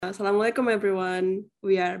Assalamualaikum everyone.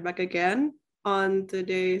 We are back again on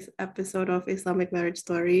today's episode of Islamic Marriage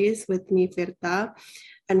Stories with me, Firta.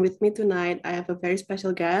 And with me tonight, I have a very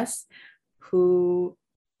special guest who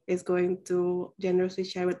is going to generously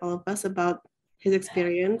share with all of us about his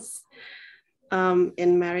experience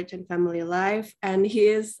in marriage and family life. And he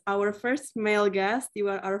is our first male guest. You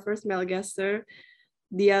are our first male guest, sir.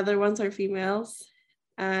 The other ones are females.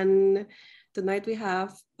 And tonight we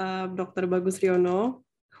have Dr. Bagus Riyono,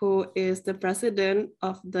 who is the president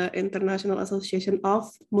of the International Association of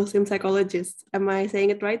Muslim Psychologists. Am I saying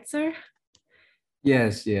it right, sir?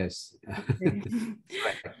 Yes. Okay,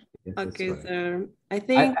 Right. Yes, okay, right. sir. I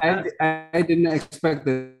think I didn't expect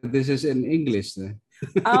that this is in English.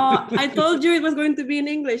 oh, I told you it was going to be in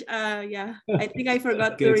English. Yeah, I think I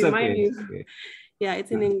forgot to It's remind okay. you. Yeah, it's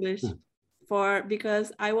in English because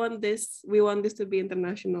we want this to be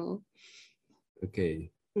international. Okay.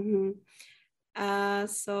 Mm-hmm.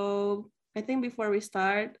 So I think before we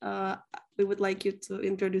start, we would like you to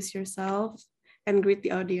introduce yourself and greet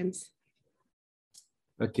the audience.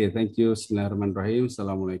 Okay, thank you. Bismillahirrahmanirrahim.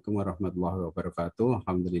 Assalamualaikum warahmatullahi wabarakatuh.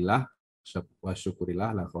 Alhamdulillah. Wa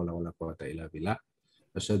syukurillah. La hawla wa la quwata illa billah.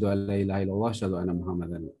 Asyhadu an la ilaha illallah. Asyhadu anna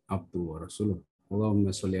Muhammadan abduhu wa rasuluh.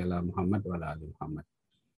 Allahumma sholli ala Muhammad wa ala ali Muhammad.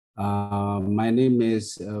 My name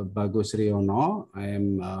is Bagus Riyono. I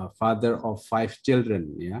am father of 5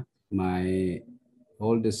 children. Yeah, my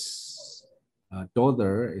oldest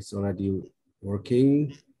daughter is already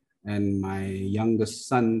working, and my youngest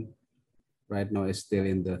son right now is still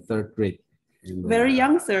in the 3rd grade. Very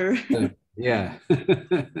young, sir. Yeah.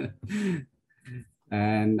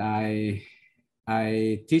 And I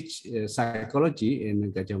teach psychology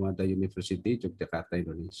in Gajah Mada University, Yogyakarta,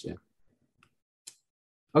 Indonesia.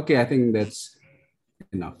 Okay, I think that's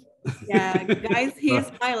enough. Yeah, guys, he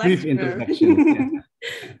is my Brief lecturer. introduction.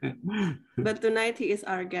 But tonight he is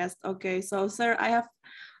our guest. Okay, so sir, I have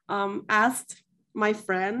asked my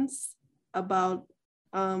friends about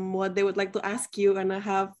what they would like to ask you, and I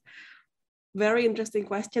have very interesting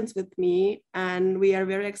questions with me, and we are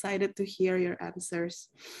very excited to hear your answers.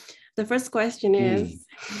 The first question is,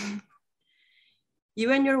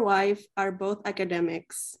 you and your wife are both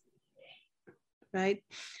academics, right?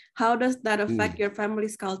 How does that affect your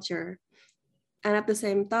family's culture? And at the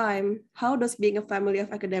same time, how does being a family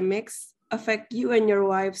of academics affect you and your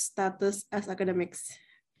wife's status as academics?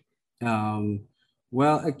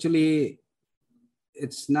 Well, actually,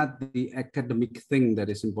 it's not the academic thing that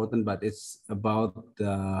is important, but it's about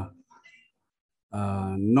the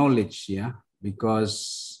knowledge, yeah,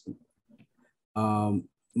 because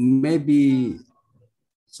maybe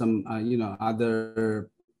some other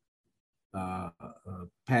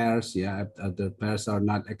pairs, yeah, other pairs are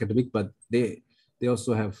not academic, but they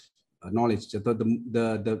also have knowledge. So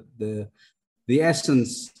the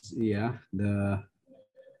essence, yeah,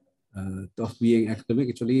 of being academic,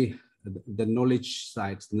 actually the knowledge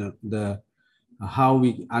sides, the how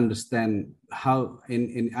we understand, how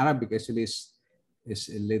in Arabic actually is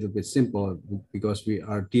a little bit simple, because we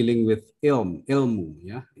are dealing with ilmu,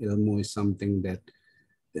 yeah. Ilmu is something that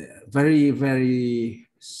very, very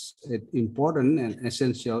important and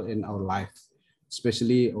essential in our life,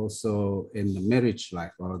 especially also in the marriage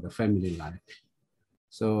life or the family life.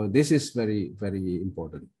 So this is very, very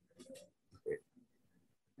important.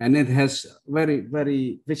 And it has very,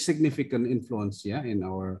 very significant influence, yeah, in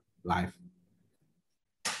our life.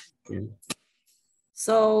 Okay.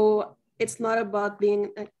 So it's not about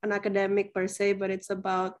being an academic per se, but it's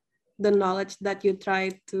about the knowledge that you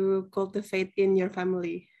try to cultivate in your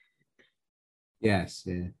family. Yes.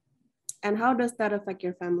 Yeah. And how does that affect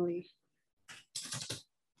your family?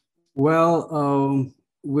 Well,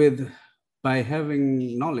 by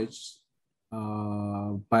having knowledge,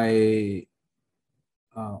 by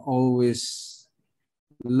always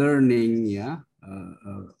learning, yeah,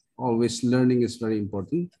 always learning is very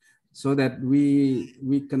important, so that we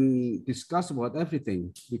can discuss about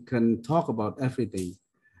everything, we can talk about everything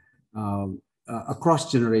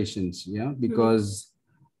across generations, yeah, because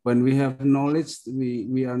when we have knowledge,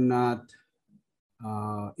 we are not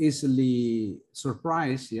easily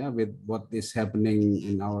surprised, yeah, with what is happening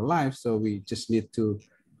in our life. So we just need to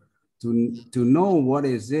know what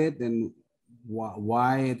is it and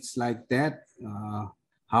why it's like that,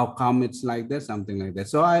 how come it's like that, something like that.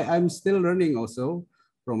 So I'm still learning also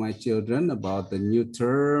from my children about the new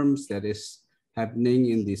terms that is happening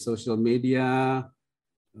in the social media.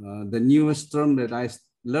 The newest term that I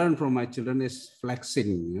learned from my children is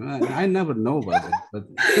flexing. You know, I never know about it, but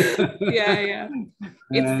yeah,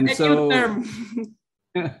 it's a new term.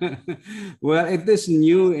 Well, it is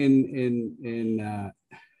new in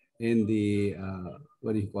the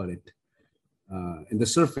what do you call it, in the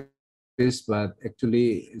surface, but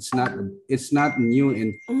actually it's not new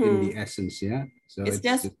in the essence. Yeah, so It's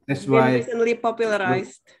just that's been why, recently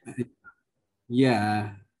popularized.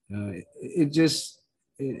 yeah, it just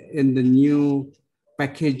in the new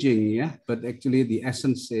packaging. Yeah, but actually the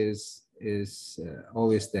essence is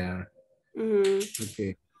always there.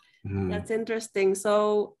 Okay. That's interesting.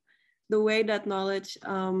 So the way that knowledge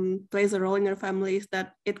plays a role in your family is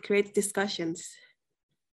that it creates discussions.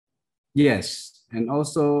 Yes, and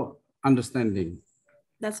also understanding.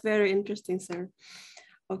 That's very interesting, sir.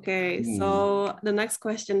 Okay, so the next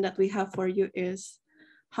question that we have for you is,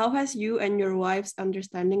 how has you and your wife's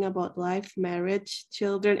understanding about life, marriage,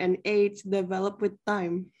 children, and age developed with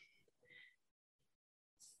time?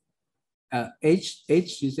 Age,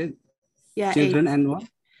 you said? Yeah, Children age. and what?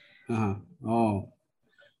 Oh.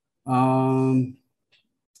 Um,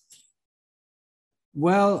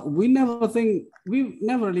 well, we never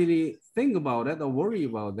really think about that or worry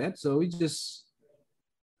about that. So we just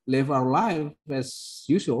live our life as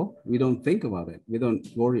usual. We don't think about it. We don't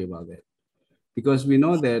worry about it because we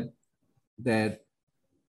know that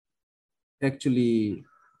actually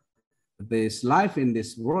this life in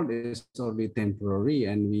this world is only temporary,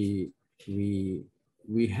 and we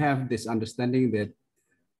we have this understanding that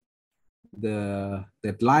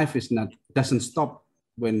life is not doesn't stop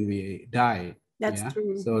when we die. That's Yeah,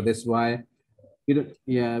 true. so that's why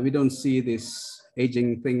we don't see this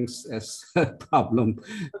aging things as a problem.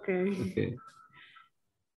 Okay. Okay.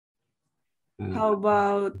 How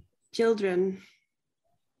about children?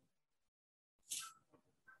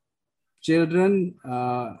 Children,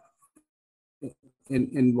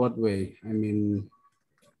 in what way? I mean,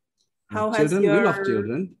 How has children, we love your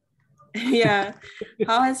children. yeah,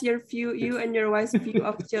 how has your view, you and your wife's view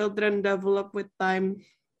of children developed with time?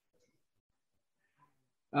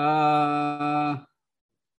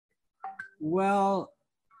 Well,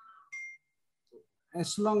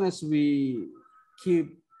 as long as we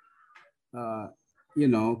keep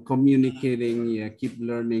communicating, yeah, keep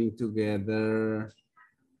learning together,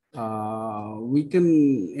 we can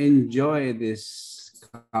enjoy this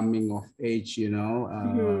coming of age,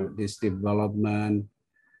 this development.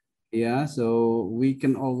 Yeah, so we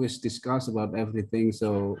can always discuss about everything.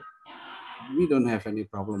 So we don't have any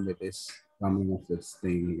problem with this coming of this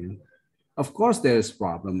thing. Yeah. Of course, there's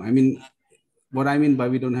problem. I mean, what I mean by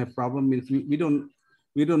we don't have problem means we don't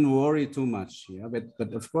worry too much. Yeah,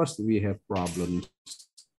 but of course we have problems.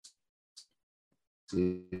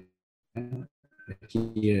 Yeah,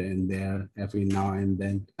 here and there, every now and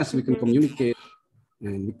then, as we can communicate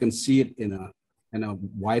and we can see it in a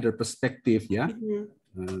wider perspective. Yeah,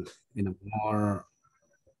 in a more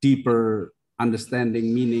deeper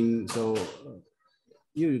understanding, meaning. So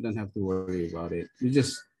you don't have to worry about it. You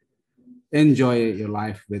just enjoy your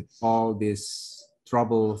life with all these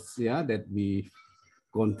troubles, yeah, that we've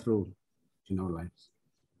gone through in our lives.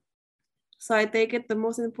 So I take it the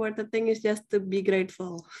most important thing is just to be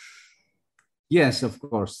grateful. Yes, of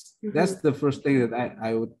course. That's the first thing that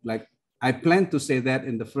I would like. I planned to say that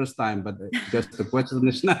in the first time, but because the question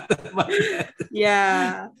is not about that.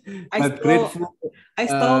 Yeah, But grateful. I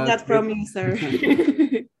stole that from you, sir.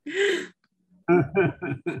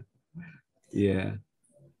 Yeah.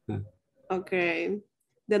 Okay.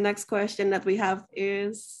 The next question that we have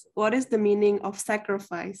is, what is the meaning of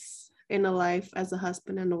sacrifice in a life as a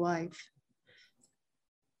husband and a wife?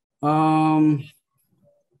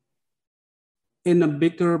 In a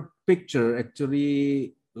bigger picture,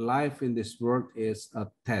 actually, life in this world is a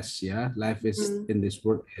test. Yeah, life is in this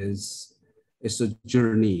world is a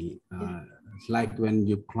journey. It's like when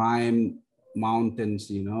you climb mountains.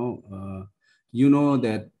 You know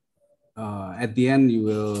that at the end you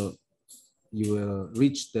will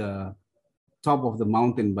reach the top of the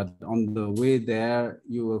mountain, but on the way there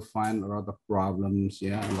you will find a lot of problems.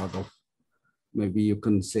 Yeah, a lot of, maybe you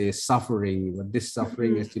can say, suffering, but this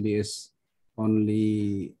suffering actually is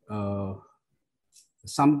only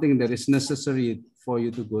something that is necessary for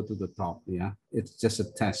you to go to the top. Yeah, it's just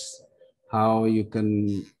a test how you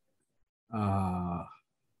can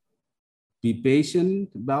be patient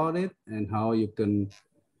about it and how you can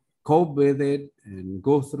cope with it and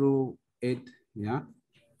go through it. Yeah,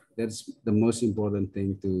 that's the most important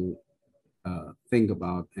thing to think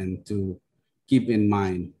about and to keep in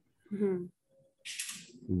mind.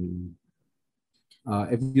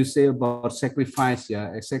 If you say about sacrifice,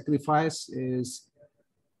 yeah, a sacrifice is,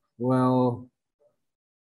 well,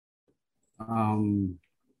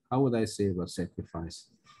 how would I say about sacrifice?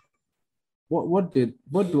 What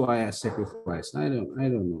do I sacrifice? I don't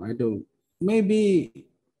know. I don't. Maybe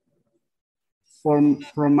from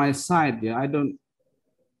my side, yeah, I don't.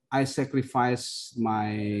 I sacrifice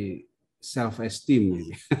my self-esteem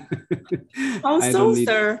maybe. How I so, don't need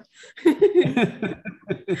sir?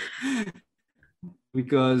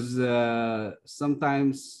 because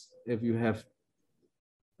sometimes if you have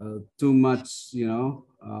too much,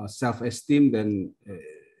 self-esteem, then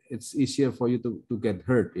it's easier for you to get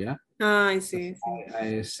hurt. Yeah. Ah, I see. I see.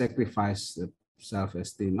 I sacrifice the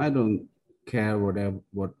self-esteem. I don't care whatever.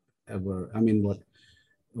 I mean,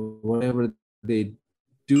 whatever they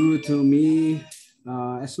do to me,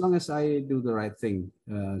 as long as I do the right thing.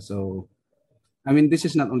 So, I mean, this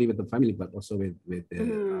is not only with the family, but also with the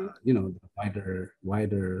Mhm. the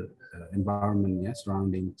wider environment, yeah,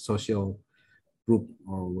 surrounding social group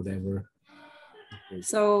or whatever.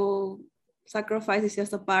 So sacrifice is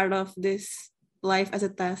just a part of this life as a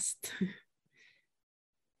test.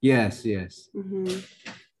 Yes, yes. Mhm.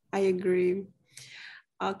 I agree.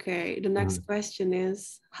 Okay, the next Uh, question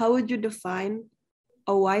is, how would you define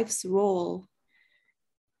a wife's role?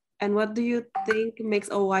 And what do you think makes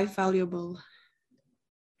a wife valuable?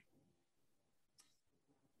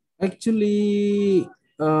 Actually,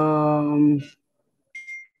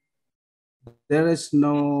 there is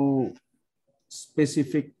no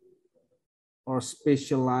specific or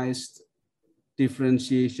specialized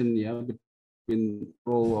differentiation, yeah, between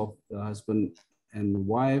role of the husband and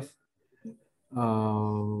wife.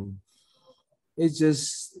 Uh, it's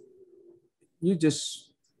just you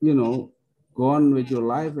just go on with your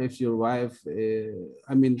life. If your wife,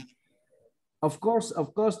 I mean, of course,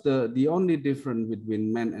 the only difference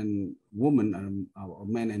between man and woman, or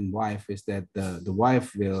man and wife, is that the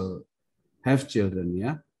wife will have children.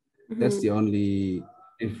 Yeah, that's the Mhm. only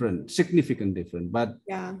significant difference. But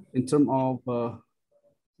Yeah. in terms of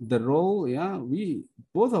the role, yeah, we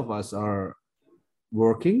both of us are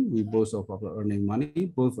working. We both of us are earning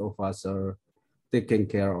money. Both of us are taking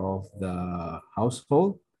care of the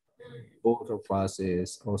household. Both of us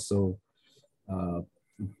is also uh,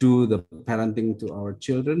 do the parenting to our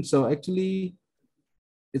children. So actually,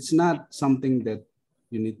 it's not something that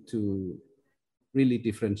you need to really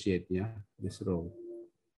differentiate. Yeah, this role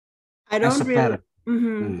I as don't a really parent.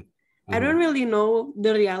 mhm. Uh, I uh-huh. don't really know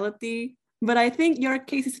the reality, but I think your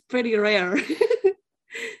case is pretty rare.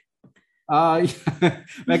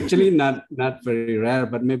 Actually, not very rare,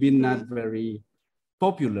 but maybe not very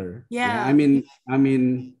popular. Yeah, I Yeah.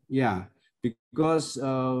 mean, yeah, because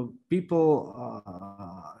people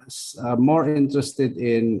are more interested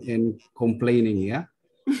in complaining. Yeah,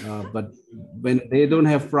 but when they don't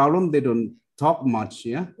have problem, they don't talk much.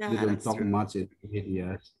 Yeah, they Yeah, don't that's talk true. much in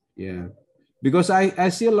media. Yeah, because I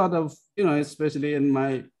see a lot of, especially in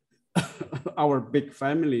my our big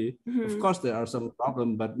family. Of Mhm. course, there are some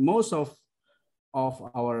problem, but most of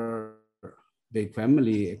our big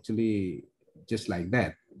family actually just like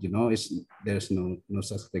that. There's no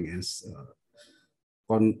such thing as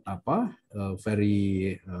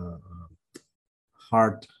very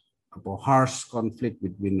hard or harsh conflict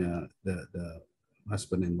between the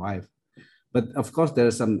husband and wife. But of course, there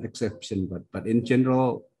are some exception. But in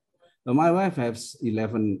general, my wife has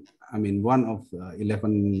 11. I mean, one of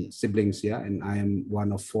 11 siblings. Yeah, and I am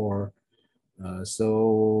one of four.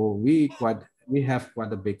 So we have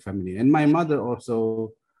quite a big family, and my mother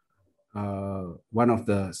also one of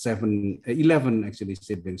the 11 actually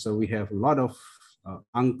siblings. So we have a lot of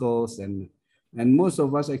uncles, and most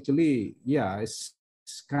of us actually, yeah, it's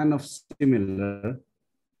kind of similar.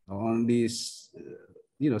 Only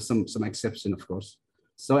some exception, of course.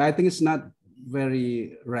 So I think it's not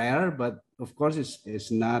very rare, but of course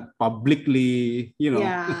it's not publicly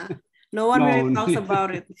Yeah. No one really known. talks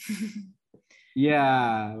about it.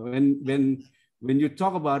 Yeah, when you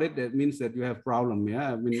talk about it, that means that you have problem.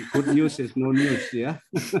 Yeah, I mean, good news is no news. Yeah.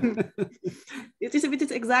 It is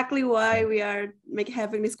exactly why we are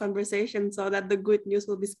having this conversation so that the good news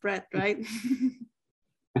will be spread, right?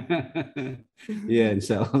 Yeah,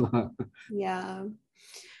 inshallah. Yeah.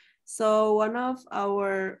 So one of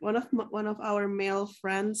our male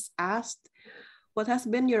friends asked, "What has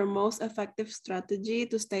been your most effective strategy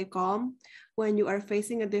to stay calm when you are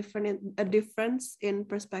facing a difference in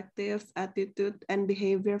perspective, attitude, and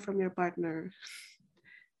behavior from your partner?"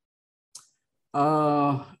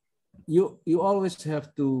 uh you always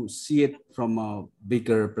have to see it from a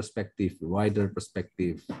bigger perspective, wider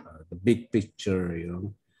perspective, the big picture,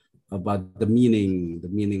 about the meaning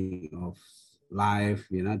of life,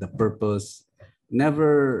 the purpose.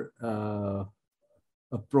 Never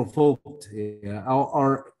provoked, yeah,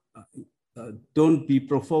 don't be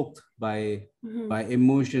provoked Mhm. by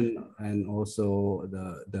emotion, and also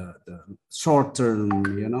the short term,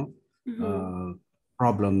 Mhm. uh,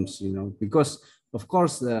 problems, because of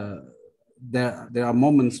course there are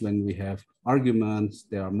moments when we have arguments.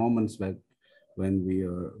 There are moments when we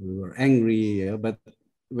were angry. Yeah? But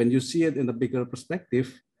when you see it in the bigger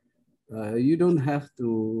perspective, you don't have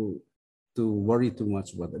to worry too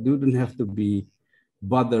much about it. You don't have to be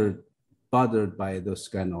bothered by those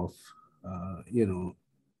kind of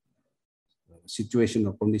situation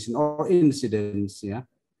or condition or incidents. Yeah,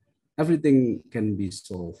 everything can be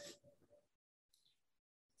solved.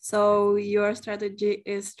 So your strategy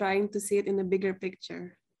is trying to see it in a bigger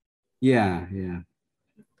picture. Yeah.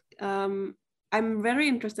 I'm very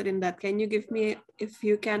interested in that. Can you give me, if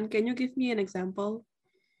you can you give me an example?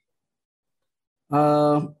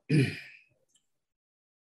 For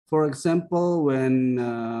example,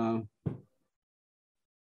 when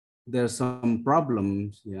there's some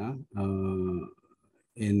problems, yeah,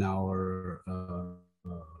 in our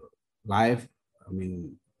life.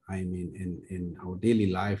 In our daily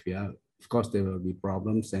life, yeah. Of course, there will be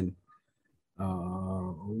problems, and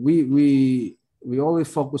we always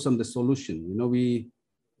focus on the solution. We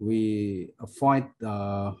avoid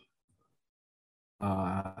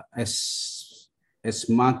as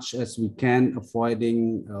much as we can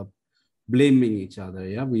avoiding blaming each other.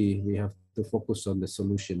 Yeah, we have to focus on the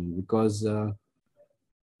solution, because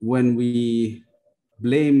when we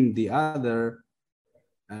blame the other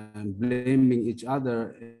and blaming each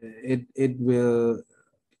other, it will,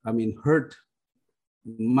 hurt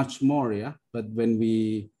much more. Yeah, but when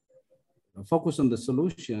we focus on the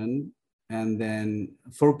solution and then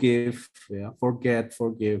forgive, yeah,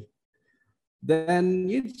 forgive, then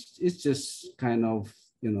it's just kind of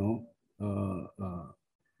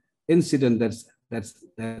incident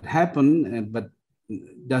that happened, but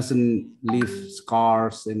doesn't leave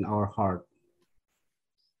scars in our heart.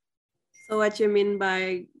 So what you mean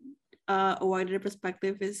by a wider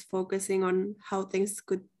perspective is focusing on how things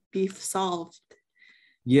could be solved.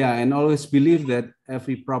 Yeah, and always believe that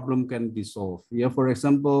every problem can be solved. Yeah, for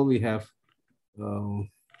example, we have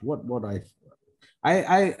what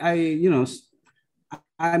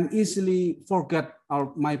I'm easily forget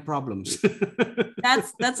my problems.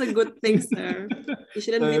 That's a good thing, sir. You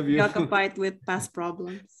shouldn't be preoccupied with past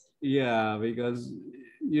problems. Yeah, because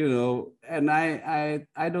and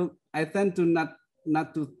I tend to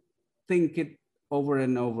not to think it over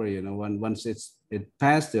and over. Once it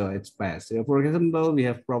passed, it's passed. For example, we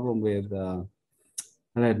have problem with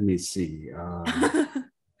let me see.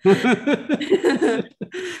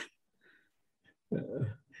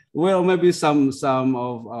 Well, maybe some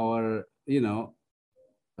of our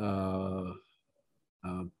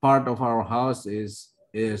part of our house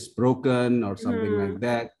is broken or something like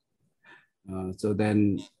that. So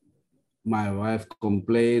then my wife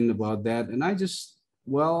complained about that, and I just,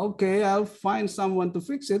 well, okay, I'll find someone to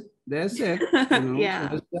fix it. That's it.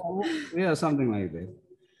 Yeah, something like that.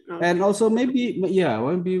 Okay. And also maybe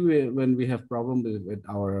when we have problem with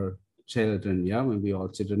our children, yeah, when we all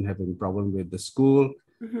children having problem with the school,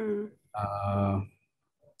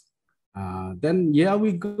 then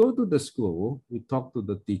we go to the school, we talk to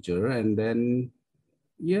the teacher, and then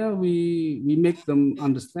we make them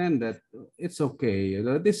understand that it's okay.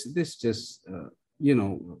 This just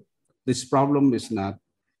this problem is not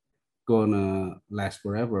gonna last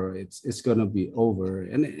forever. It's gonna be over,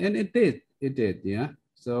 and it did, yeah.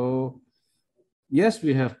 So yes,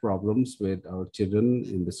 we have problems with our children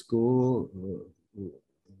in the school,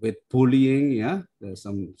 with bullying. Yeah, there's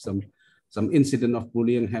some incident of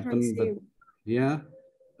bullying happened, but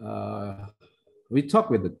we talk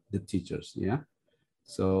with the teachers. Yeah,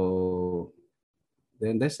 so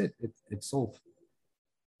then that's it. It's solved.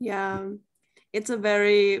 Yeah, it's a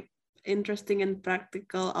very interesting and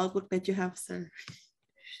practical outlook that you have, sir.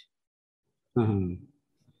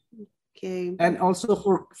 Okay. And also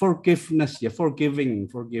for forgiveness, forgiving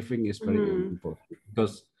is very important,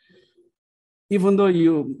 because even though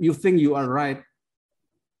you think you are right,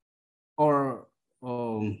 or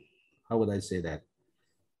how would I say that?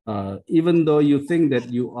 Even though you think that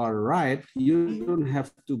you are right, you don't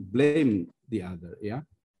have to blame the other, yeah,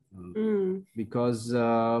 because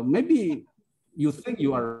maybe you think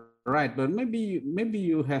you are right, but maybe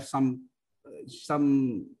you have some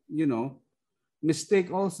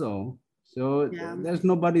mistake also. So there's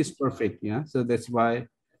nobody's perfect, yeah. So that's why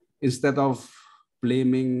instead of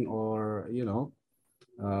blaming or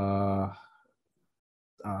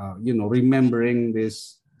remembering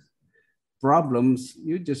these problems,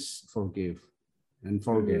 you just forgive and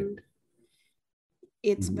forget.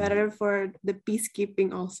 It's better for the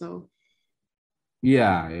peacekeeping also.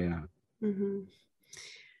 Yeah.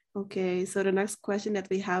 Okay, so the next question that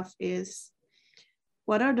we have is,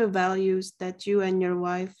 what are the values that you and your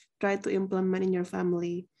wife try to implement in your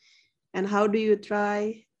family? And how do you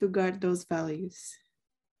try to guard those values?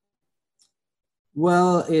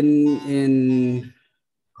 Well, in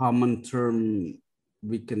common term,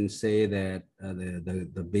 we can say that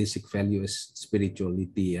the basic value is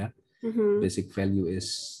spirituality. Yeah, Mm-hmm. basic value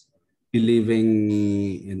is believing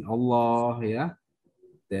in Allah. Yeah,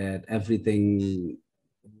 that everything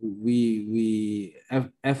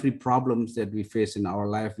every problems that we face in our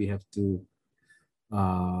life, we have to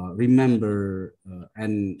remember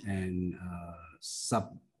and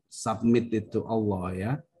submit it to Allah.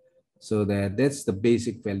 Yeah, so that's the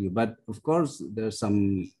basic value. But of course, there's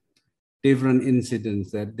some different incidents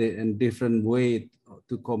that they and different way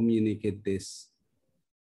to communicate this.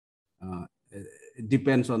 It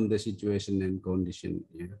depends on the situation and condition.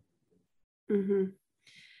 Yeah. Mm-hmm.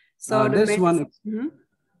 So the There's base. one, Mm-hmm.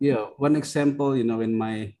 one example. In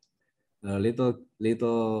my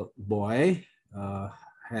little boy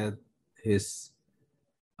had his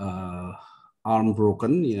uh, arm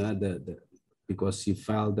broken. Yeah, because he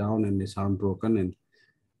fell down and his arm broken, and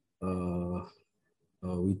uh,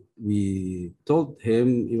 we told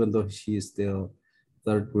him, even though he is still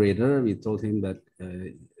third grader, we told him that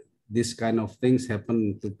this kind of things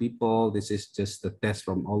happen to people. This is just a test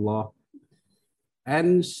from Allah,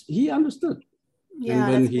 and he understood. And Yeah,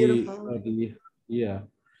 when that's he, beautiful. yeah,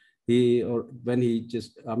 he or when he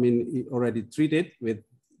just, I mean, he already treated with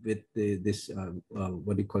this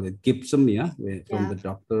what do you call it, gypsum, yeah, from Yeah. the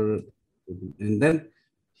doctor, and then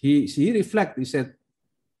he reflect. He said,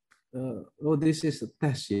 oh, this is a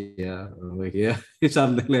test, yeah, yeah,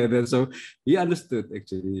 something like that. So he understood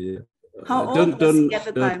actually. How old Don't was don't he at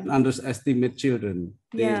the don't time? underestimate children.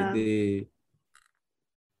 Yeah.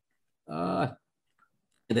 Uh,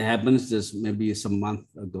 it happens just maybe some month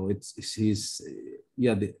ago. He's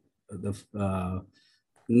yeah the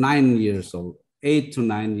 9 years old, 8 to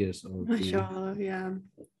 9 years old. Yeah. Mashallah, yeah.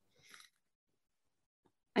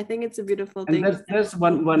 I think it's a beautiful And thing. there's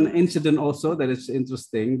one incident also that is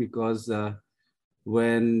interesting because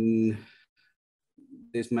when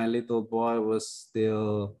this my little boy was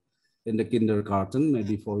still in the kindergarten,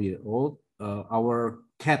 maybe 4 year old,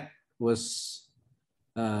 was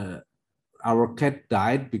uh, our cat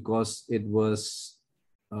died because it was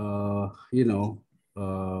uh, you know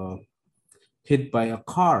uh, hit by a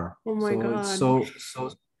car. Oh my So it's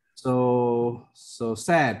God. so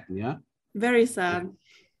sad. Yeah, Very sad.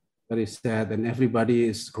 very sad, and everybody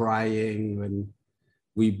is crying when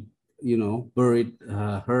we buried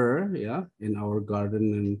her, yeah, in our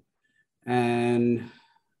garden. And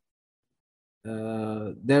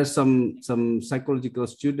there's some psychological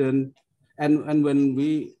student, and when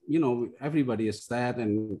we, everybody is sad,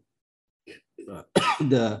 and uh,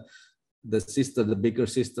 the the bigger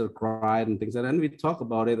sister cried and things like that, and we talk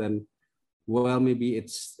about it, and well, maybe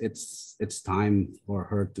it's time for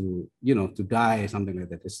her to, to die, something like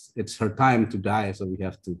that. It's her time to die, so we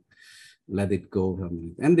have to let it go.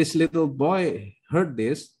 And this little boy heard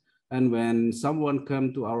this, and when someone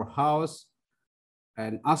came to our house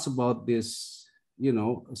and asked about this,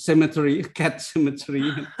 cemetery, cat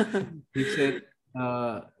cemetery, he said,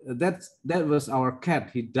 that was our cat.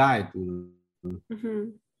 He died.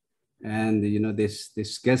 Mhm. And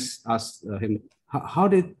this guest asked him, how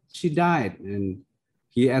did she die? And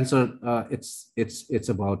he answered, it's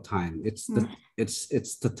about time. It's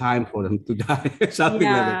the time for them to die, something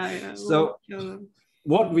like that. Yeah, yeah. So Mashallah.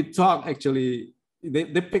 what we talk, actually, they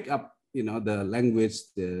pick up, the language,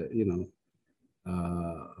 the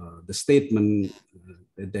statement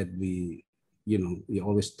that we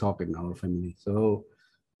always talk in our family. So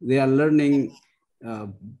they are learning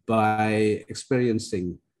by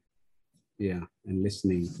experiencing, yeah, and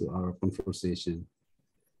listening to our conversation.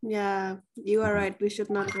 Yeah, you are right. We should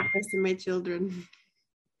not underestimate children.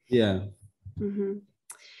 Yeah. Mhm.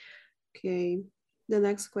 Okay. The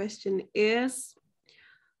next question is,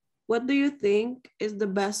 what do you think is the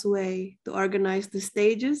best way to organize the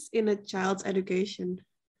stages in a child's education?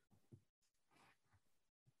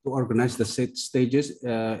 To organize the stages,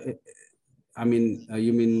 I mean,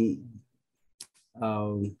 you mean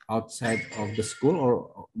outside of the school,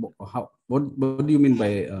 or how? What do you mean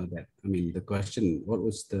by that? I mean, the question. What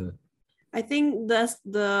was the? I think that's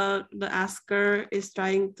the asker is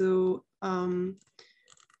trying to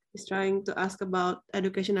ask about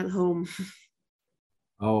education at home.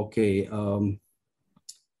 Okay.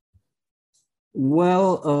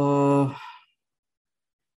 Well,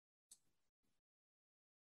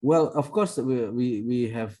 well, of course, we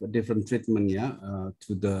have a different treatment, yeah,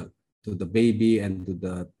 to the baby and to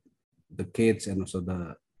the kids, and also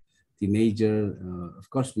the teenager. Of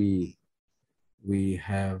course, we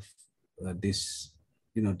have this.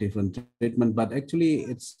 different treatment, but actually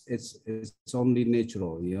it's only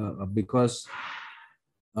natural, because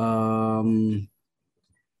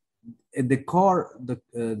at the core,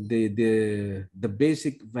 the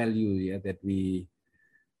basic value, that we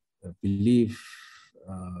believe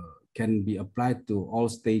can be applied to all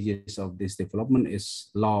stages of this development is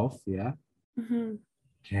love,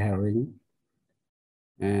 caring,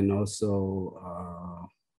 and also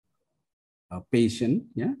patient,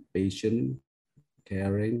 patient,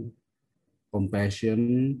 caring,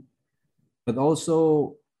 compassion, but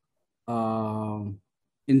also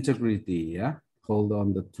integrity, hold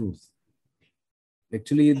on the truth.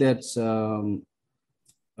 Actually, that's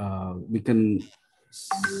we can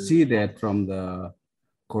see that from the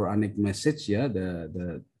Quranic message,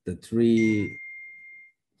 the three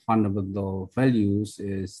fundamental values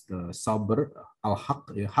is the sabr,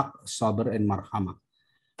 al-haq, haq, sabr, and marhamah.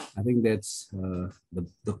 I think that's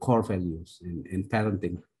the core values in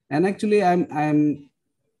parenting. And actually, I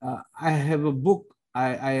have a book.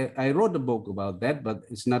 I wrote a book about that, but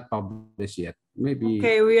it's not published yet. Maybe.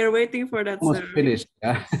 Okay, we are waiting for that, almost sir. finished.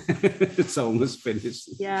 Yeah, it's almost finished.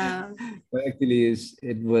 Yeah. But actually,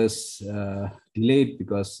 it was delayed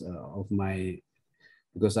because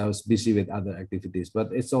I was busy with other activities.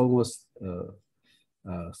 But it's almost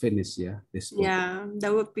finished. Yeah, this book. Yeah,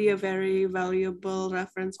 that would be a very valuable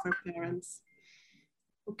reference for parents.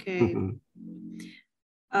 Okay.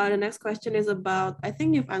 The next question is about, I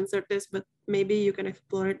think you've answered this, but maybe you can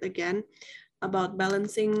explore it again, about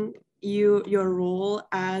balancing your role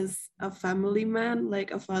as a family man, like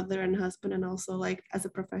a father and husband, and also like as a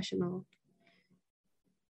professional.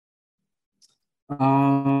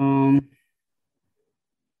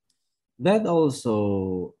 That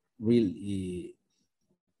also really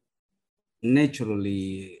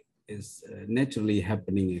naturally is naturally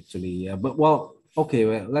happening, actually. Yeah, but well, okay,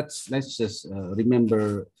 well, let's just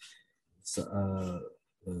remember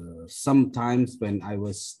sometimes when I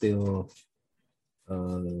was still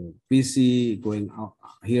busy going out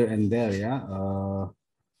here and there.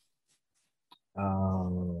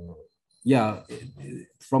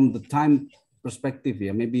 From the time perspective,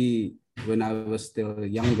 maybe when I was still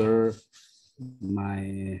younger,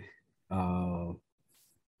 my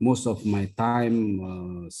most of my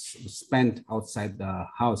time spent outside the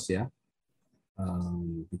house,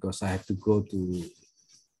 because I had to go to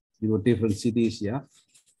different cities,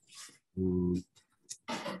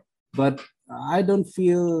 but I don't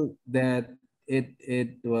feel that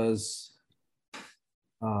it was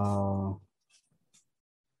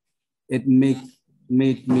it made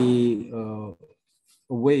me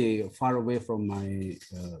far away from my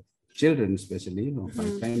children, especially my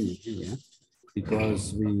family,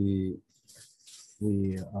 because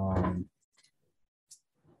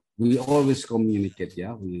we always communicate,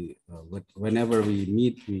 we whenever we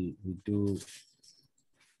meet, we do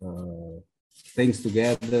things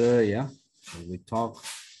together, we talk,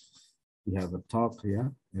 we have a talk,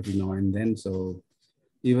 every now and then. So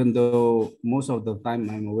even though most of the time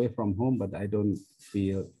I'm away from home, but I don't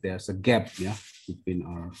feel there's a gap,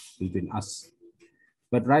 between us.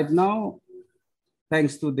 But right now,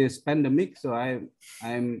 thanks to this pandemic, so I'm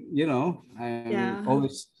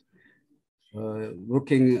always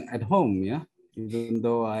working at home, even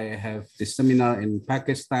though I have this seminar in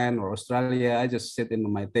Pakistan or Australia, I just sit in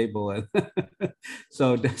my table, and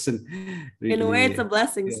so it doesn't really, in a way, it's a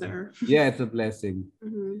blessing, sir. Yeah, it's a blessing.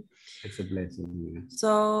 It's a blessing.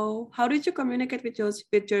 So how did you communicate with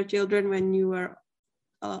your children when you were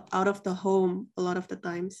out of the home a lot of the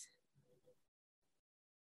times?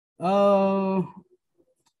 Well,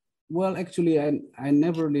 actually, I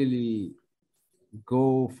never really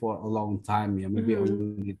go for a long time, maybe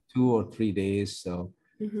only 2 or 3 days. So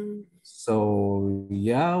so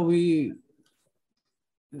we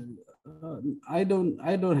I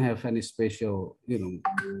don't have any special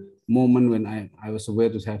moment when I was aware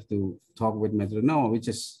to have to talk with my children. No, we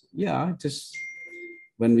just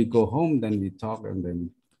when we go home, then we talk, and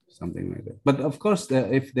then something like that. But of course,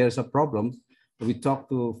 if there's a problem, we talk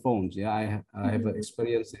to phones. I have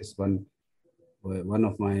experiences when one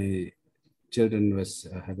of my children was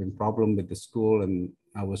having problem with the school, and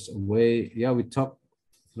I was away. We talk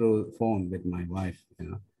through phone with my wife,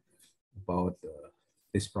 about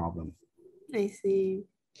this problem. I see.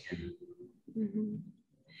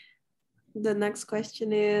 The next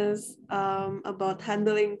question is about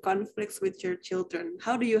handling conflicts with your children.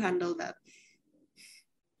 How do you handle that?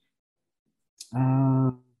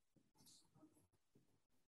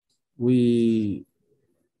 We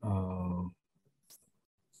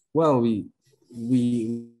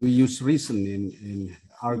use reason in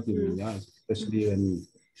argument, especially when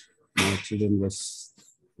my children was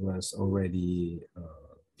already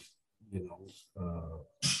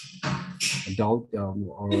adult,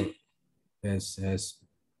 or has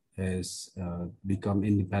become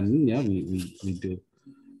independent. Yeah, we do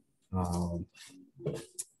um,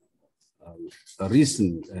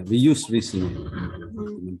 we use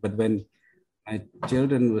reasoning, but when my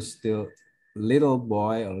children was still little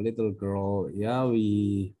boy or little girl, yeah,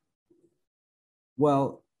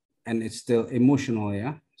 and it's still emotional,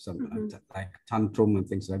 yeah, some like tantrum and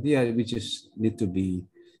things like that. Yeah, we just need to be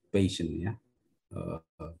patient, yeah,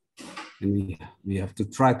 and we have to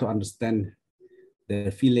try to understand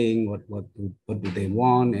their feeling, what do they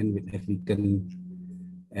want, and if we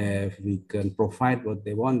can provide what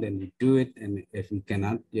they want, then we do it, and if we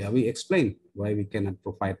cannot, yeah, we explain why we cannot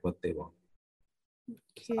provide what they want.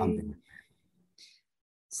 Okay. Something.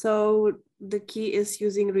 So the key is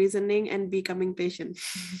using reasoning and becoming patient.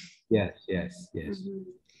 Yes.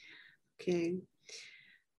 Okay.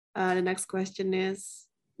 The next question is,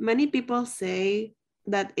 many people say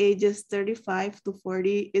that ages 35 to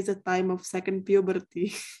 40 is a time of second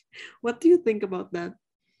puberty. What do you think about that?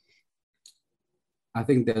 I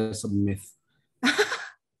think there's a myth.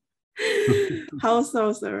 How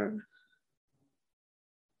so, sir?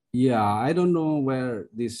 Yeah, I don't know where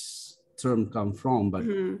this term come from, but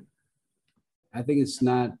I think it's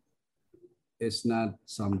not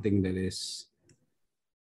something that is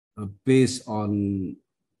based on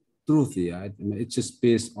truth. Yeah, it's just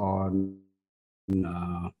based on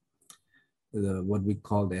what we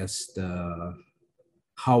call as the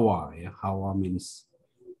Hawa. Yeah, Hawa means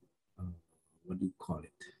what do you call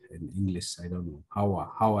it in English? I don't know.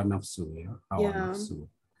 Hawa nafsu. Yeah, Hawa nafsu.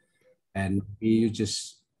 And you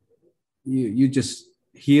just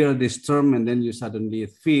hear this term, and then you suddenly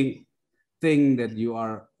think that you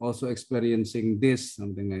are also experiencing this,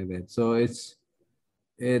 something like that. So it's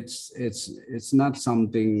not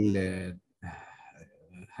something that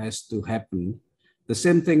has to happen. The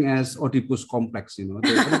same thing as Oedipus complex, the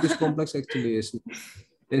Oedipus complex actually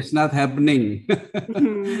it's not happening.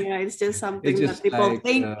 Yeah, it's just something it's just that people like,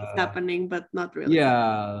 think is happening, but not really.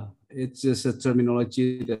 Yeah, it's just a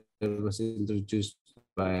terminology that was introduced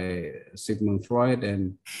by Sigmund Freud,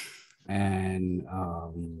 and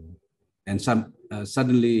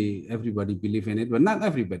suddenly everybody believe in it. But not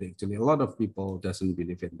everybody, actually. A lot of people doesn't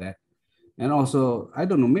believe in that. And also, I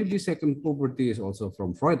don't know, maybe second puberty is also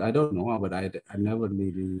from Freud. I don't know, but I never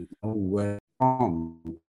really know where from.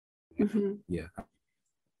 Yeah,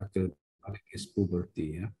 actually, is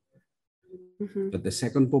puberty. Yeah, but the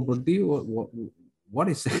second puberty, what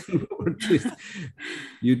is second puberty?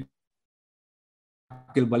 You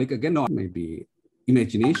kill balik again, or maybe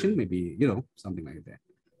imagination, maybe something like that.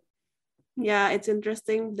 Yeah, it's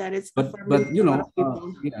interesting that it's but affirming a lot of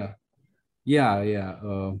people. Yeah.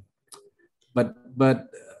 But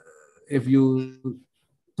if you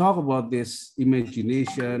talk about this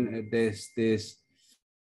imagination, there's this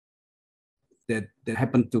that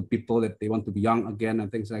happened to people that they want to be young again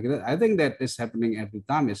and things like that. I think that is happening every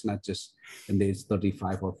time. It's not just when they're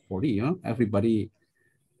 35 or 40. Everybody,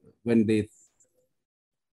 when they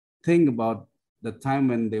think about the time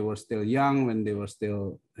when they were still young, when they were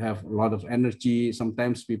still have a lot of energy,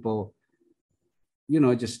 sometimes people,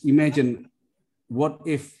 just imagine what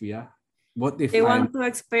if, what if they want to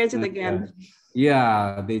experience it again.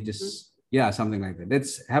 They just, something like that.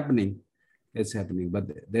 That's happening. It's happening, but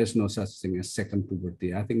there's no such thing as second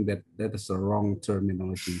puberty. I think that is a wrong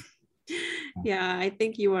terminology. Yeah, I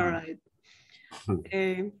think you are right.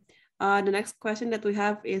 Okay. The next question that we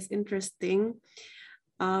have is interesting.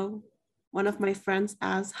 One of my friends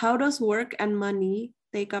asked, how does work and money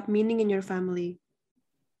take up meaning in your family?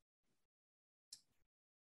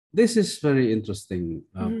 This is very interesting.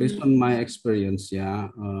 Based on my experience,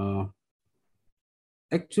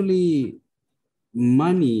 actually,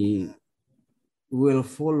 money will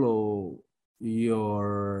follow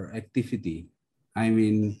your activity. I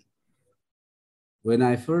mean, when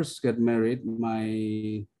I first got married,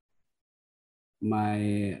 my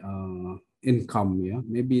income,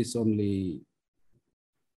 maybe it's only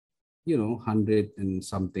 100 and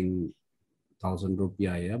something thousand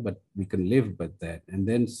rupiah, but we can live with that. And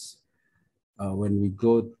then when we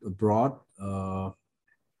go abroad,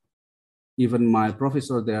 even my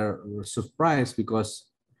professor there were surprised,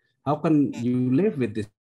 because how can you live with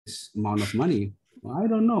this amount of money? Well, I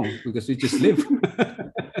don't know, because we just live.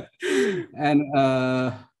 And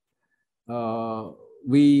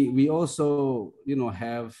we also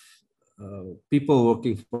have people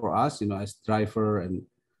working for us, as driver, and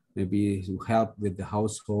maybe to help with the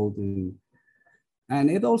household, and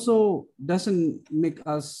it also doesn't make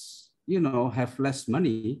us have less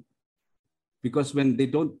money. because when they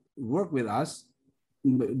don't work with us,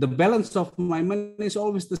 the balance of my money is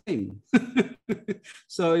always the same.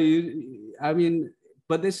 So I mean,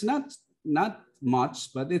 but it's not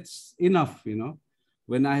much, but it's enough,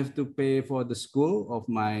 when I have to pay for the school of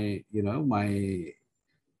my, my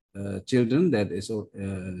children that is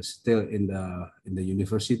still in the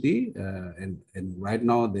university, and right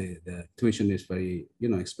now the tuition is very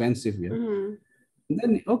expensive. Yeah. Mm-hmm. And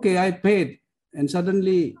then okay, I paid, and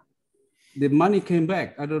suddenly the money came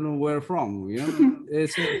back. I don't know where from.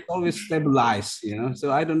 It's always stabilized.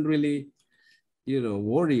 So I don't really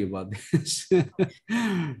worry about this.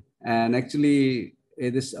 And actually,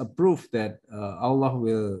 it is a proof that Allah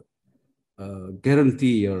will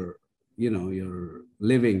guarantee your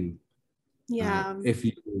living, Yeah.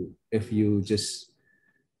 if you just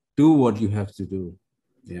do what you have to do.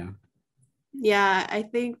 Yeah. Yeah, I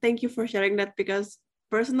think thank you for sharing that, because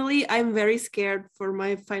personally I'm very scared for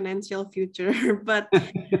my financial future. But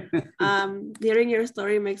hearing your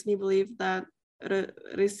story makes me believe that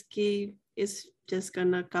risky is just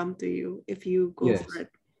gonna come to you if you go for Yes. it.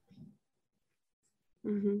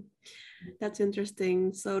 Mm-hmm. That's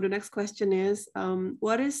interesting. So the next question is,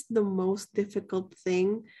 what is the most difficult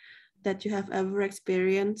thing that you have ever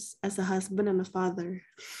experienced as a husband and a father?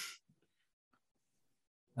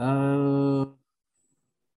 The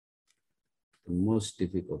most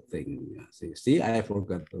difficult thing. Yeah. See, I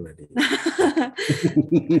forgot already.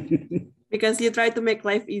 Because you try to make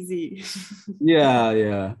life easy. Yeah,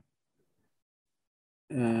 yeah.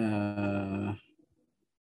 Uh,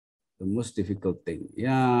 the most difficult thing.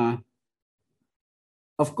 Yeah.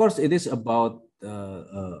 Of course, it is about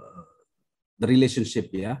the relationship.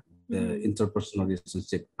 Yeah, the Mhm. interpersonal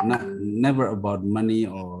relationship. Never about money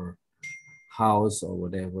or house or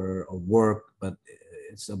whatever or work, but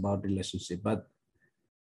it's about relationship. But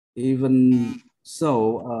even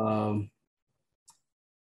so,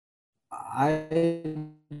 I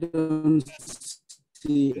don't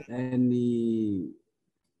see any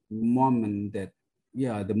moment that,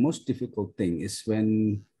 yeah, the most difficult thing is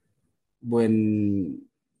when my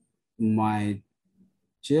my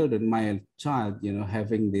child,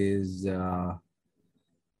 having this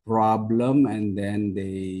problem, and then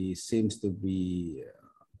they seems to be,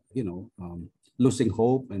 losing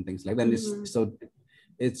hope and things like that. Mhm. So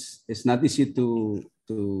it's not easy to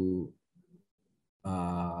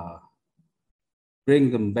uh, bring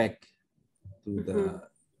them back to Mhm.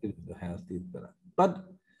 the healthy. But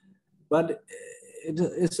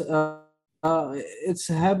it's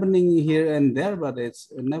happening here and there, but it's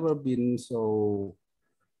never been so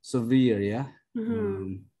severe. Yeah. Mhm.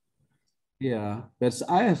 um, yeah, but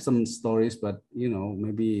I have some stories, but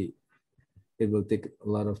maybe it will take a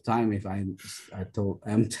lot of time if I'm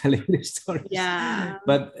telling this stories. Yeah.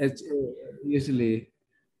 But it's usually,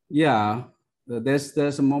 yeah,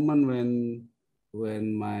 there's a moment when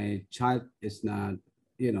my child is not,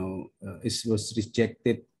 was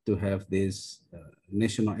rejected to have this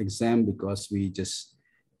national exam because we just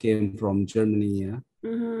came from Germany. Yeah.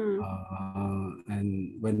 Mhm.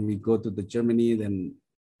 And when we go to the Germany, then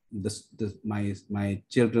my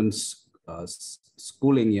children's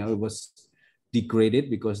schooling, yeah, it was degraded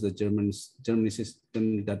because the Germany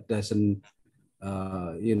system that doesn't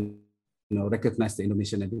recognize the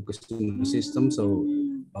Indonesian educational system. So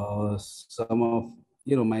Mm. some of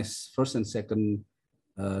my first and second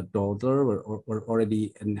daughter were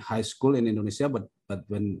already in high school in Indonesia, but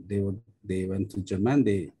when they went to German,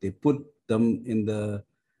 they put them in the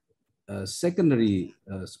secondary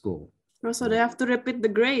school. Oh, so they So have to repeat the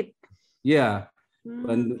grade. yeah,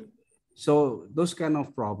 when Mm. so those kind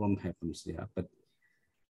of problem happens. Yeah, but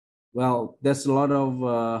well, there's a lot of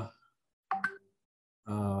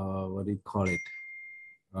what do you call it?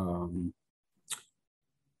 Um,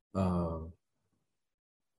 uh,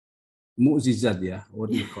 Mu'jizat, yeah.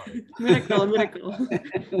 What do you call it? Miracle, miracle.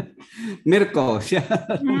 Miracles, yeah.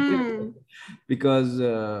 Hmm. Because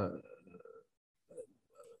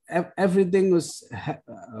everything was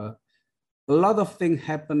a lot of things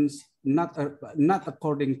happens not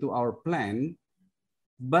according to our plan,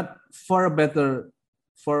 but for a better,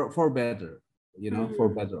 for better, for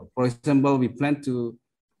Mhm. better. For example, we plan to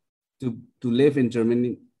live in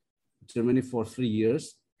Germany for 3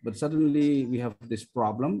 years, but suddenly we have this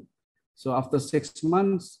problem. So after 6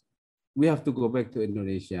 months, we have to go back to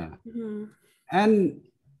Indonesia, Mhm. and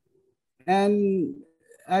and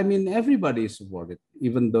I mean everybody is supported,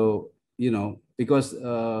 even though because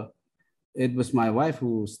it was my wife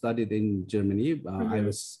who studied in Germany. I Mhm.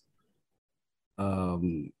 was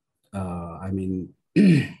I mean.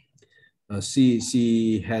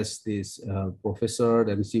 She has this professor,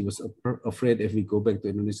 and she was afraid if we go back to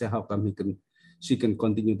Indonesia, how come he can she can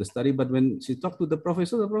continue the study. But when she talked to the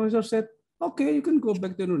professor said, okay, you can go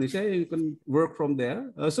back to Indonesia, you can work from there.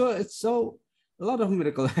 So a lot of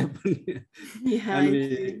miracle happened. Yeah,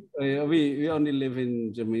 And I we only live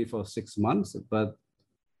in Germany for 6 months, but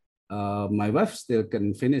my wife still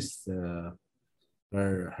can finish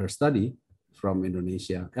her study from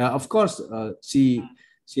Indonesia. Of course, she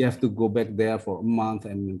have to go back there for a month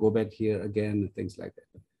and go back here again, things like that.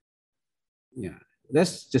 Yeah,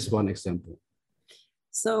 that's just one example.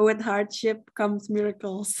 So with hardship comes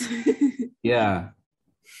miracles. Yeah,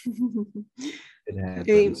 it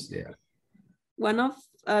Okay. happens. Yeah. One of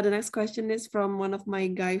the next question is from one of my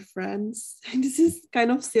guy friends. This is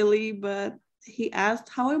kind of silly, but he asked,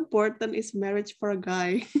 how important is marriage for a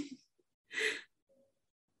guy?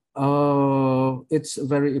 It's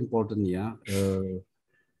very important. Yeah.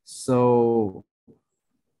 So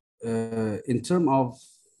in terms of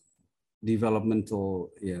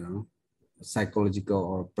developmental, psychological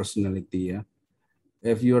or personality, yeah,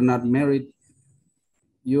 if you're not married,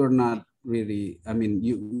 you're not really, I mean,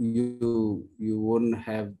 you won't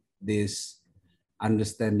have this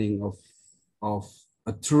understanding of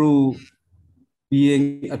a true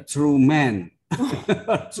being, a true man,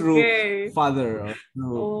 a true Okay. father,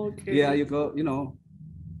 or true, yeah, Okay.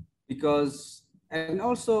 because, and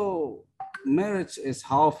also marriage is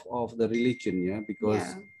half of the religion, yeah, because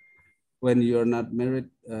Yeah. when you're not married,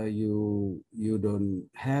 you don't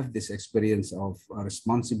have this experience of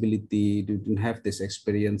responsibility. You don't have this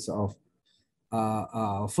experience of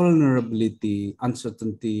vulnerability,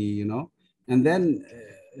 uncertainty, and then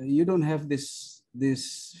you don't have this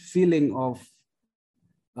feeling of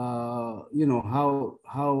how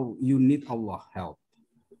you need Allah help,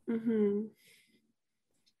 Mm-hmm.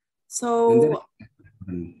 and then So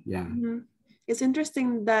yeah. it's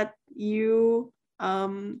interesting that you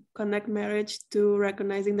connect marriage to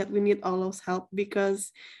recognizing that we need Allah's help,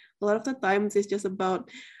 because a lot of the times it's just about,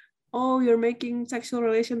 oh, you're making sexual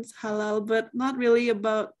relations halal, but not really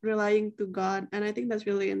about relying to God. And I think that's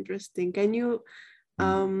really interesting.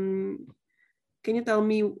 Um, can you tell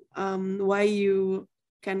me why you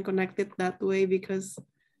can connect it that way? Because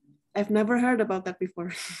I've never heard about that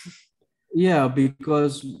before. Yeah,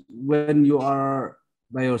 because when you are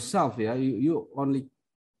by yourself, yeah, you only,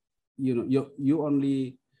 you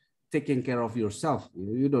only taking care of yourself.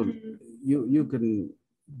 You don't, Mhm. you can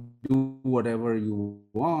do whatever you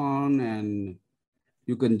want, and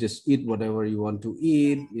you can just eat whatever you want to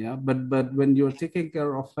eat, yeah. But when you're taking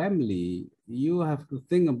care of family, you have to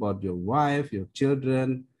think about your wife, your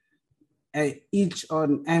children, each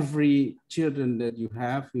on every children that you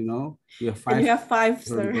have. You have And you five have five,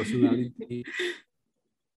 different sir. personality.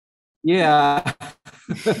 Yeah.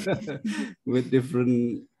 With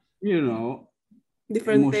different,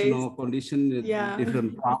 Different taste. emotional condition, Yeah.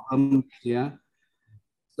 different problems, yeah.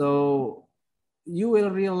 So you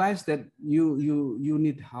will realize that you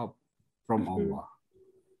need help from Mhm. Allah.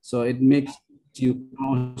 So it makes you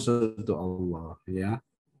closer to Allah, yeah.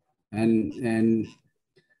 And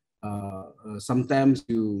sometimes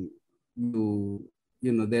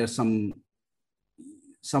there's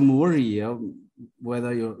some worry, yeah,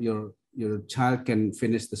 whether your child can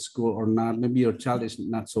finish the school or not. Maybe your child is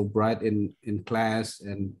not so bright in class,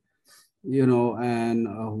 and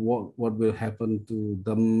what will happen to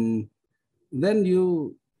them. Then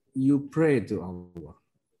you pray to Allah,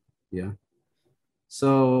 yeah.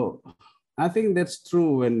 So I think that's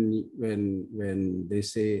true when they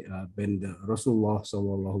say, when the Rasulullah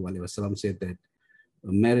Sallallahu Alaihi Wasallam said that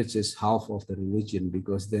marriage is half of the religion,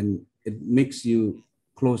 because then it makes you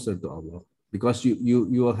closer to Allah, because you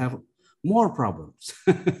will have more problems.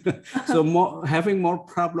 So having more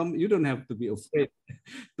problem, you don't have to be afraid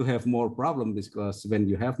to have more problems, because when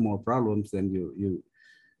you have more problems, then you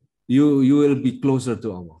will be closer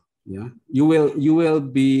to Allah. Yeah, you will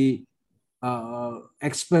be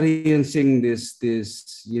experiencing this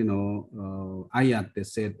ayat that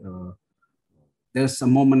said, there's a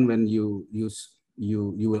moment when you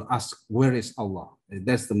will ask, where is Allah?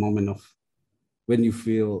 That's the moment of when you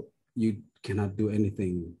feel you cannot do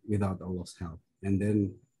anything without Allah's help, and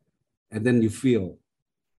then you feel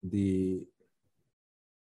the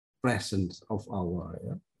presence of Allah,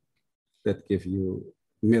 yeah, that give you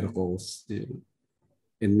miracles,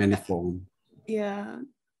 in many forms. Yeah.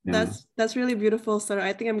 Yeah. That's really beautiful, sir.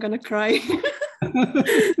 I think I'm gonna cry.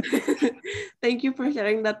 Thank you for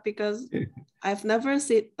sharing that, because I've never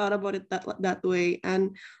thought about it that way.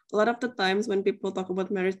 And a lot of the times when people talk about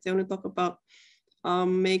marriage, they only talk about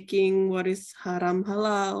making what is haram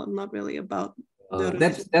halal, not really about the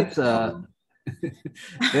That's relationship that's with Allah.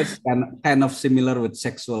 That's kind of similar with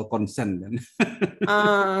sexual consent. Then.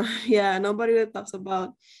 Yeah, nobody really talks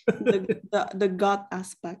about the God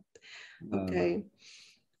aspect. Okay.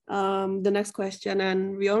 The next question,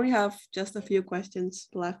 and we only have just a few questions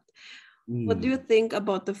left. What do you think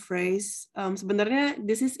about the phrase? Sebenarnya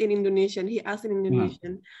this is in Indonesian. He asked in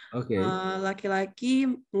Indonesian. Okay.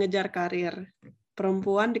 Laki-laki ngejar karir,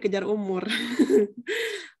 perempuan dikejar umur.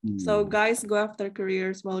 So guys go after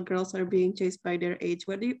careers while girls are being chased by their age.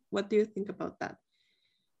 What do you think about that?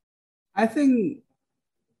 I think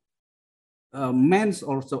men's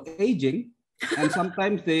also aging, and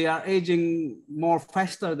sometimes they are aging more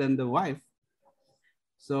faster than the wife.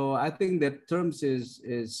 So I think that terms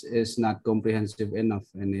is not comprehensive enough,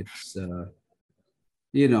 and it's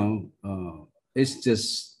it's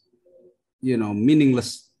just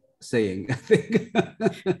meaningless saying, I think.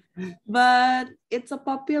 But it's a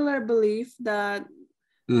popular belief that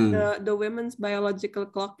the women's biological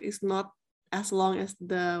clock is not as long as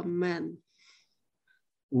the men.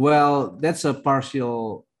 Well, that's a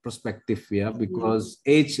partial perspective, yeah, because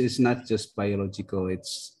age is not just biological.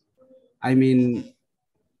 It's, I mean,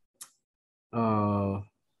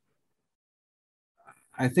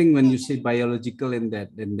 I think when you say biological in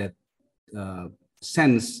that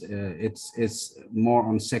sense, it's more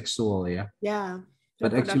on sexual, yeah. Yeah.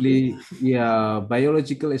 But actually, yeah,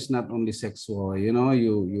 biological is not only sexual.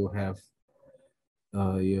 You have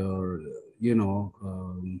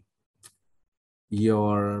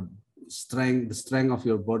your strength, the strength of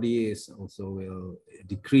your body is also will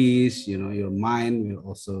decrease. Your mind will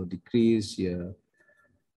also decrease. Yeah,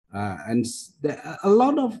 and a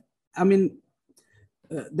lot of, I mean,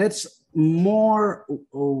 that's more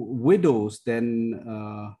widows than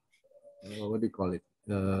what do you call it?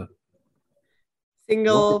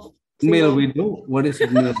 Single male widow. What is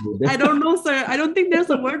male widow? I don't know, sir. I don't think there's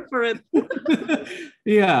a word for it.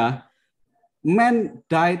 Yeah, men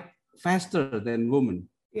died faster than women.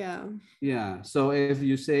 Yeah. Yeah. So if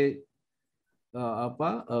you say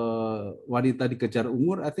wanita dikejar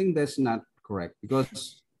umur, I think that's not correct,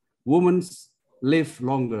 because women live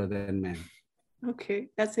longer than men. Okay,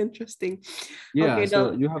 that's interesting. Yeah, okay,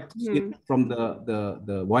 so you have to see it from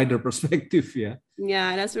the wider perspective.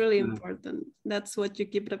 Yeah, that's really important. That's what you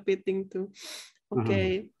keep repeating too.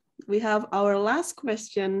 Okay, we have our last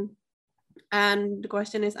question, and the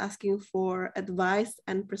question is asking for advice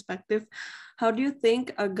and perspective. How do you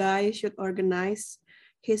think a guy should organize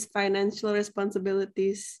his financial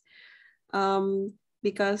responsibilities,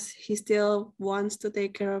 because he still wants to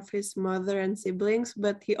take care of his mother and siblings,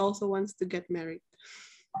 but he also wants to get married?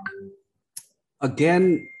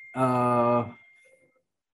 Again,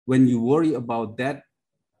 when you worry about that,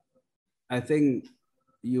 I think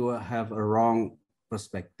you have a wrong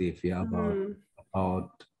perspective,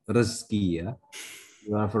 about rezeki.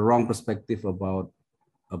 You have a wrong perspective about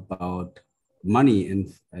money and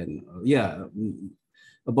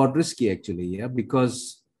about rezeki, actually,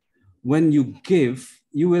 because when you give,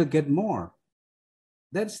 you will get more.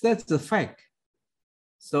 That's the fact.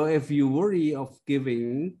 So if you worry of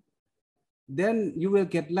giving, then you will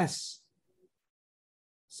get less.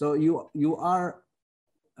 So you are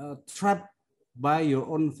trapped by your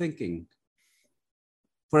own thinking.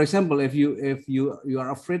 For example, if you are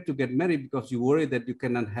afraid to get married because you worry that you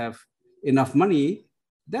cannot have enough money,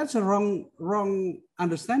 that's a wrong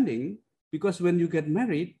understanding. Because when you get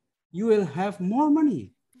married, you will have more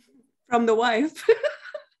money from the wife.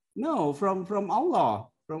 No, from Allah,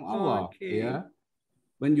 Okay. Yeah.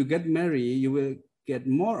 When you get married, you will get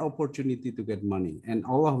more opportunity to get money, and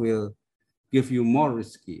Allah will give you more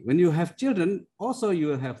risky. When you have children, also you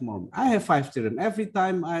will have more. I have 5 children. Every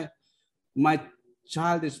time my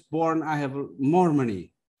child is born, I have more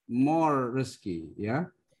money, more risky.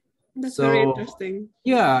 Yeah. That's very interesting.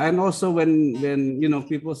 Yeah, and also when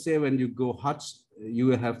people say when you go Hajj, you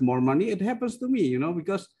will have more money. It happens to me,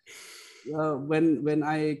 because when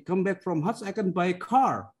I come back from Hajj, I can buy a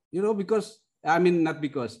car, because not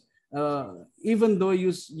because even though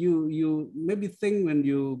you maybe think when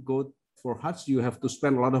you go for Hajj, you have to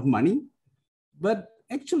spend a lot of money, but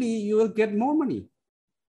actually you will get more money.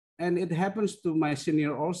 And it happens to my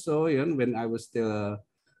senior also, when I was still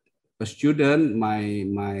a student, my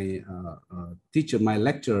teacher, my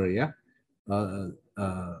lecturer,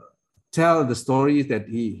 tell the story that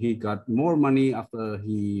he got more money after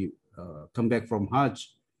he come back from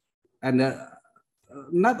Hajj. And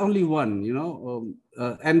not only one,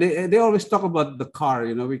 and they always talk about the car,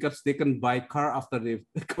 because they can buy car after they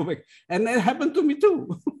go back. And it happened to me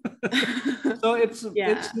too. So it's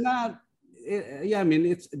not,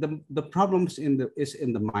 it's the problems is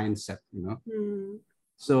in the mindset,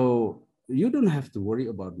 So you don't have to worry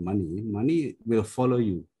about money. Money will follow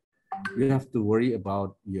you. You have to worry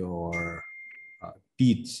about your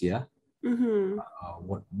deeds. Yeah. Mm-hmm.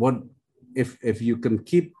 What if you can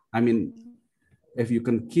keep? I mean, if you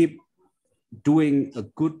can keep doing a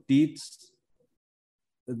good deeds,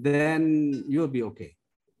 then you'll be okay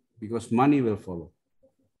because money will follow.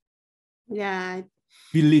 Yeah.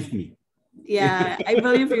 Believe me. Yeah, I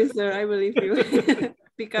believe you, sir. I believe you.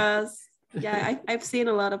 Because yeah, I've seen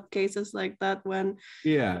a lot of cases like that when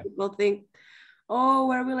Yeah. people think, oh,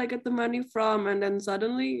 where will I get the money from? And then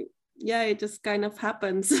suddenly, yeah, it just kind of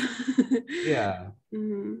happens. Yeah.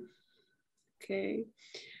 Mhm. Okay.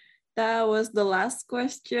 That was the last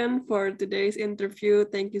question for today's interview.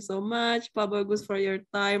 Thank you so much, Pak Bagus, for your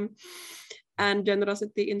time and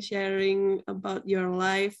generosity in sharing about your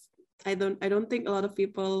life. I don't think a lot of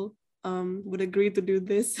people would agree to do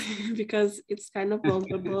this because it's kind of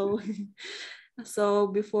vulnerable. So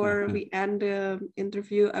before we end the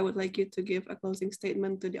interview, I would like you to give a closing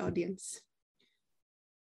statement to the audience.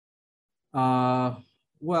 Uh,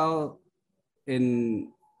 well, in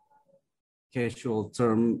casual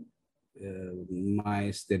term, my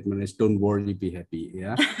statement is don't worry, be happy.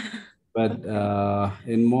 Yeah. But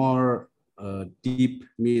Okay. in more deep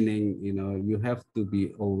meaning, you have to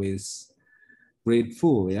be always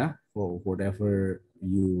grateful, yeah, for whatever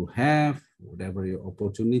you have, whatever your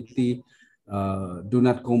opportunity. Do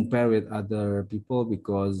not compare with other people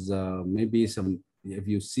because maybe if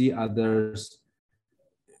you see others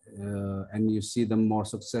and you see them more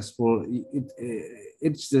successful,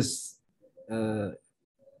 it's just uh,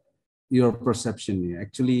 your perception. Yeah.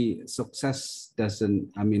 Actually, success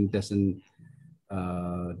doesn't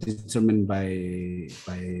determined by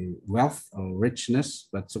wealth or richness,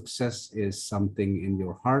 but success is something in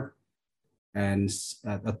your heart, and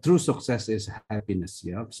a true success is happiness.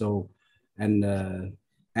 Yeah. So, and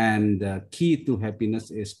key to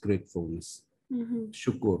happiness is gratefulness. Mhm.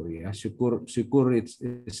 Syukur, ya. Syukur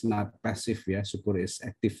it's not passive, ya. Syukur is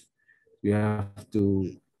active. You have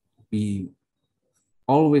to be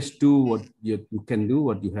always do what you can do,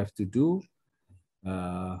 what you have to do,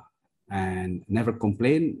 uh, and never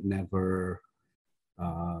complain, never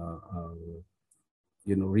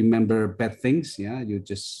remember bad things. Yeah, you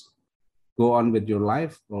just go on with your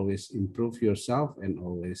life, always improve yourself, and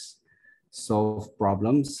always solve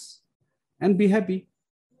problems, and be happy.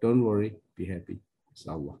 Don't worry, be happy.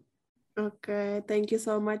 Inshallah. Okay, thank you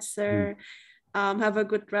so much, Hmm. sir. Have a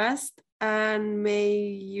good rest, and may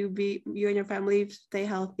you and your family stay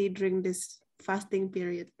healthy during this fasting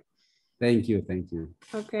period. Thank you, thank you.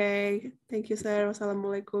 Okay, thank you, sir.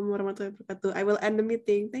 Wassalamualaikum warahmatullahi wabarakatuh. I will end the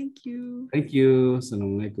meeting. Thank you. Thank you.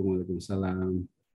 Assalamualaikum warahmatullahi wabarakatuh.